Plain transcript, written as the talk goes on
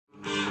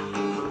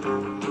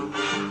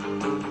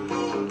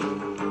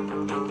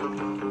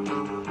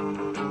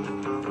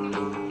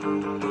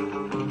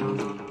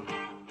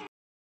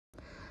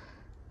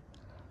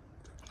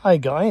Hi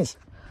guys.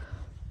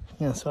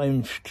 Yes,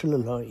 I'm still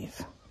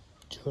alive.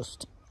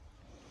 Just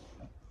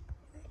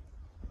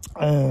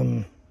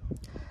just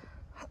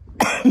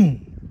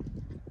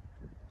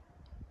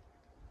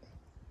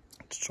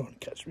trying to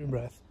catch my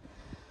breath.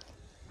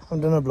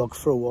 I've done a vlog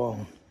for a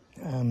while.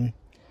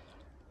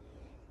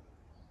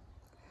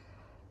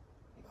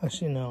 As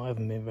you know, I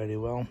haven't been very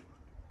well.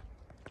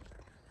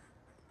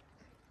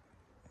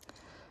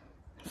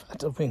 In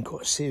fact, I've been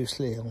quite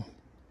seriously ill.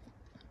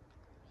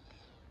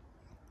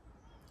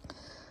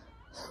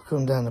 So I've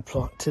come down the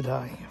plot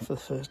today for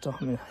the first time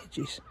in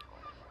ages.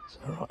 It's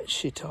a right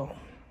shithole.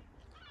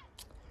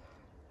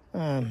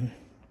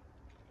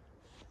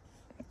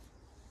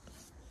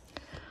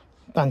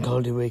 Bank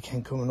holiday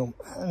weekend coming up,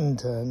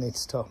 and need to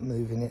start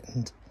moving it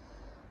and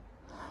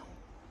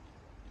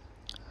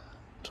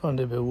trying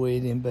to do a bit of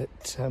weeding,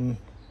 but I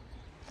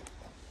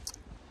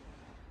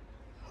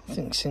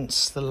think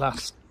since the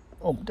last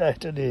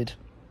update I did,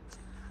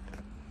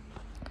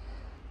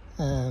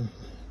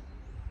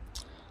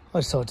 I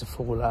started to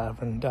fall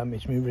over and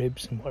damage my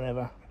ribs and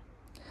whatever.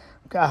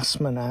 I've got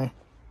asthma now,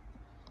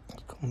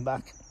 it's come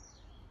back,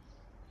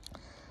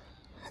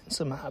 hence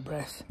I'm out of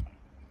breath.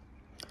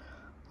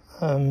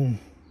 So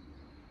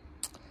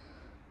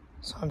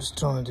I'm just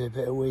trying to do a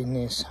bit of weeding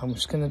here, so I'm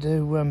just going to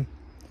do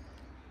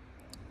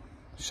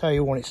show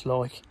you what it's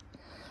like,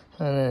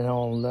 and then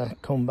I'll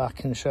come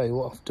back and show you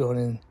what I've done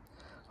in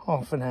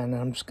half an hour, and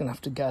I'm just going to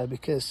have to go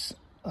because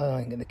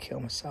I ain't going to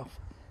kill myself.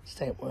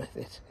 It ain't worth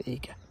it. Here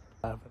you go.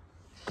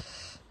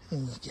 Here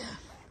you go.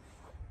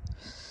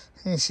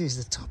 This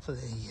is the top of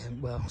the,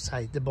 well,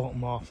 say the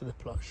bottom half of the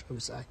plot, shall we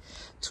say,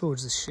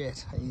 towards the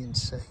shed, as you can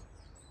see.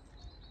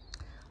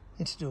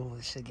 Need to do all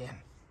this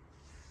again.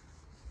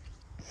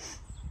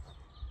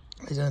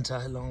 It don't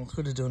take long. I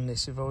could have done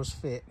this if I was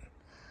fit.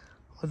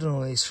 I've done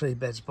all these 3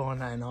 beds by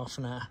now in half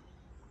an hour,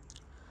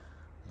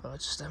 but I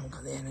just haven't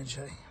got the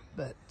energy.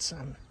 But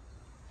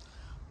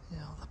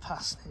yeah, the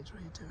paths need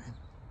redoing.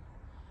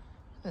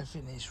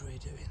 Everything needs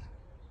redoing.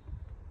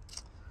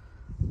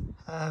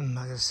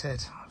 Like I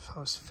said, if I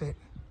was fit,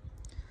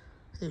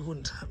 it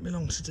wouldn't take me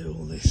long to do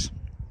all this.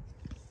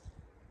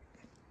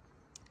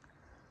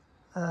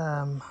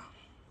 I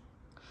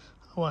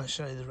won't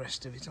show you the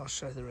rest of it. I'll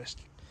show you the rest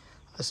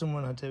as and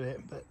when I do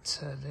it. But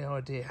the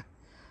idea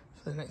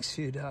for the next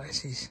few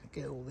days is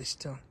get all this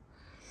done,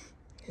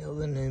 get all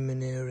the new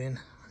manure in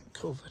and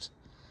covered,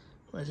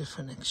 ready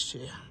for next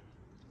year.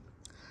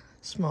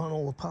 Smart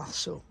all the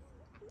paths up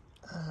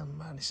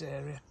around this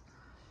area,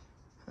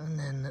 and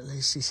then at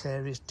least this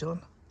area's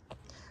done,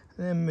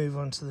 and then move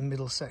on to the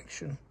middle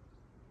section,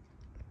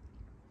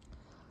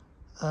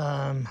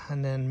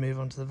 and then move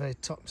on to the very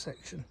top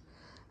section,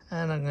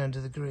 and I'm going to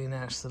do the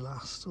greenhouse the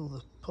last, all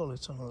the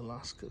polytunnel the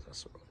last, because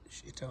that's all right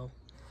shithole.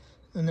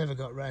 I never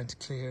got round to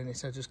clearing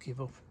it, I just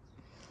give up.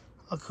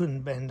 I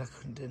couldn't bend, I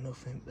couldn't do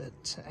nothing,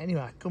 but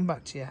anyway, come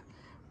back to you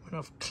when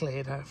I've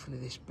cleared hopefully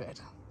this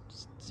bed.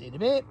 See you in a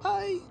bit,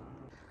 bye!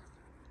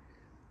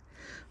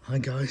 Hi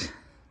guys.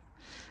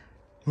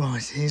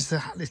 Right, here's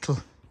that little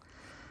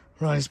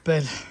raised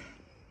bed.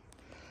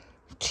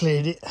 I've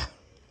cleared it.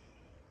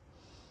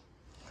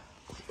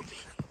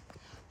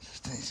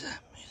 Just need to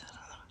move that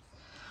out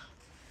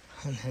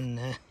of the way. And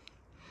then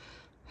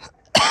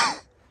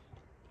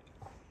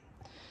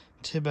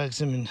 2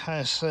 bags of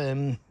in-house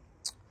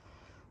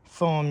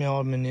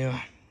farmyard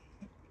manure,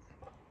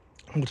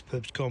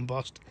 multi-purpose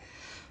compost.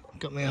 I've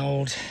got my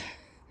own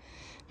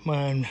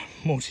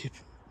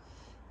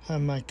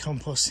homemade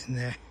compost in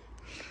there,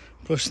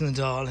 plus in the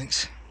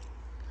darlings,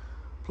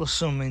 plus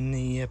some in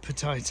the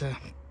potato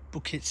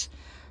buckets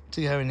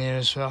to go in here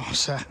as well.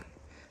 So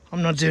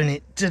I'm not doing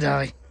it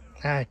today.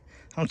 No,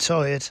 I'm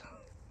tired.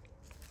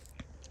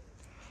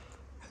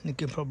 And you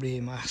can probably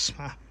hear my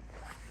asthma.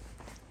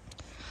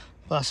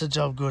 But that's a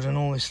job good, and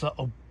all this lot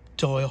will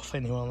die off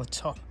anyway on the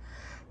top.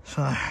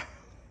 So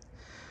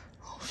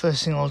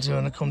first thing I'll do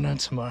when I come down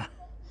tomorrow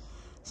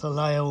is I'll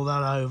lay all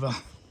that over,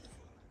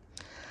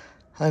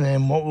 and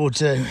then what we'll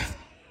do,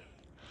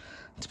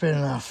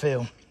 depending on how I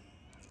feel,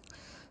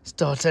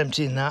 start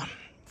emptying that.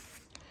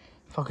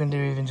 If I can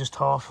do even just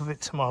half of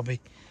it tomorrow, I'll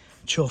be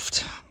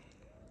chuffed.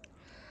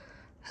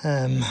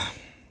 And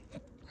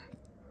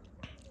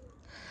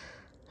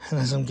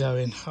as I'm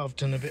going, I've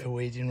done a bit of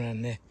weeding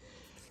around there.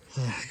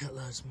 I've got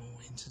loads more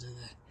weeding to do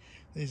there.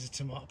 These are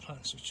tomato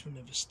plants which will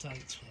never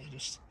staked, so they're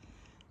just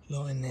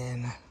lying there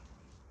now.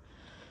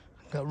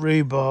 I've got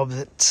rhubarb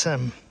that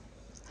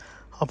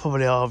I'll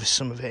probably harvest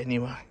some of it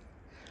anyway.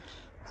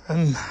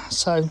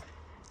 So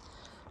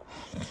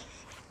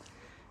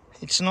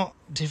it's not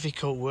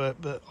difficult work,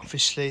 but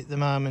obviously at the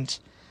moment,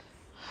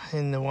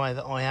 in the way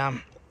that I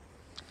am,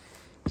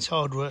 it's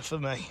hard work for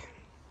me.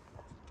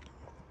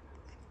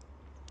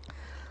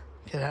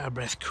 Get out of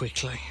breath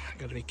quickly. I've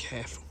got to be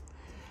careful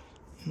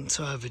not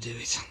to overdo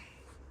it.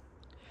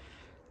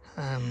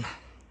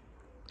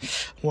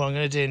 What I'm going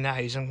to do now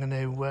is I'm going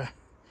to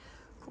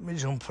put my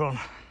jumper on,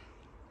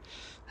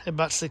 head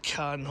back to the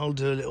car, and I'll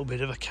do a little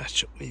bit of a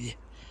catch up with you.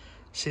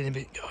 See you in a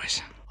bit,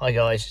 guys. Hi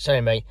guys, it's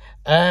only me.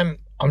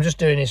 I'm just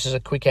doing this as a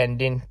quick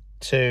ending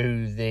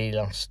to the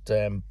last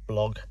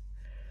blog.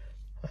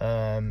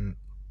 The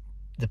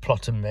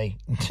plot and me.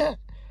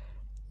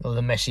 Or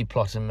the messy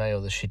plot and me, or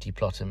the shitty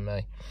plot and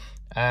me.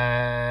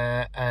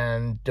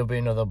 And there'll be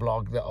another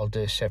blog that I'll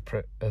do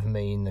separate of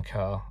me in the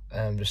car,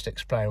 just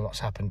explain what's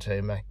happened to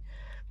me,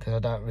 because I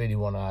don't really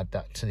want to add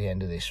that to the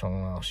end of this one,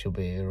 or else you'll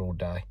be here all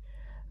day.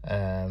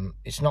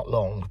 It's not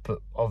long, but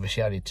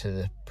obviously added to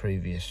the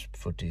previous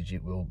footage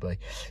it will be.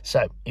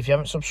 So if you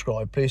haven't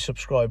subscribed, please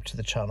subscribe to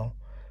the channel.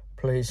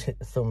 Please hit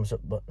the thumbs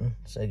up button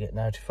so you get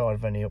notified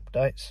of any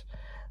updates.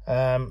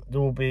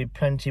 There will be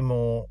plenty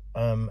more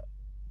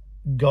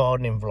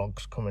gardening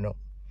vlogs coming up,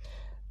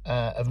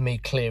 of me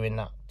clearing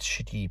that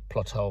shitty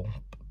plot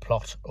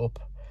up,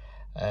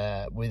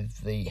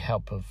 with the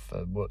help of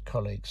work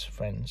colleagues,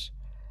 friends,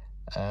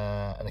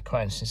 and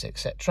acquaintances,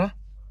 etc.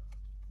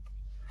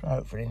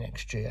 Hopefully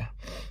next year,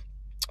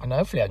 and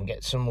hopefully I can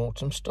get some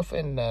autumn stuff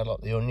in there,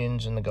 like the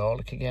onions and the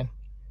garlic again,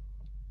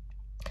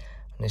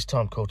 and this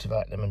time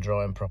cultivate them and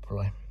dry them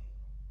properly.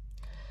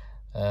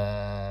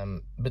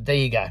 But there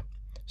you go.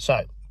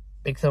 So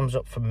big thumbs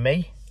up from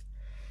me.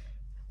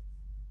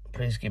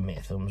 Please give me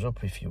a thumbs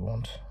up if you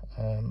want,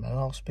 and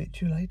I'll speak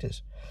to you later.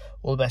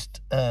 All the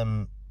best.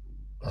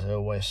 As I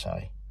always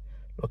say,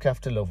 look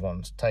after loved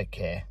ones, take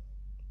care,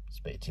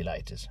 speak to you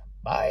later.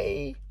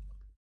 Bye.